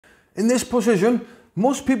In this position,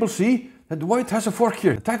 most people see that white has a fork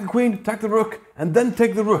here. Attack the queen, attack the rook, and then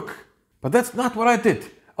take the rook. But that's not what I did.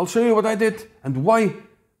 I'll show you what I did and why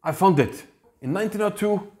I found it. In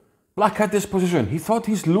 1902, black had this position. He thought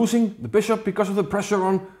he's losing the bishop because of the pressure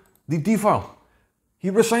on the d-file. He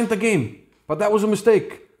resigned the game, but that was a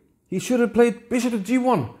mistake. He should have played bishop to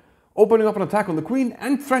g1, opening up an attack on the queen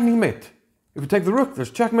and threatening mate. If you take the rook,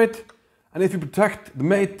 there's checkmate, and if you protect the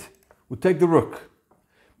mate, we take the rook.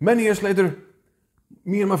 Many years later,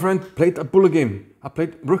 me and my friend played a bullet game. I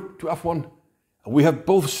played rook to f1, and we have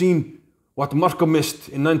both seen what Marco missed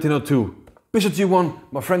in 1902. Bishop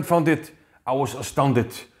g1, my friend found it. I was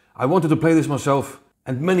astounded. I wanted to play this myself,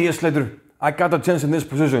 and many years later, I got a chance in this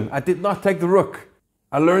position. I did not take the rook.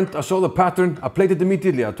 I learned, I saw the pattern, I played it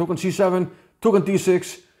immediately. I took on c7, took on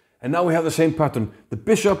d6, and now we have the same pattern. The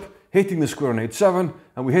bishop hitting the square on h7,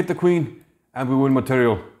 and we hit the queen, and we win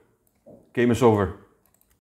material. Game is over.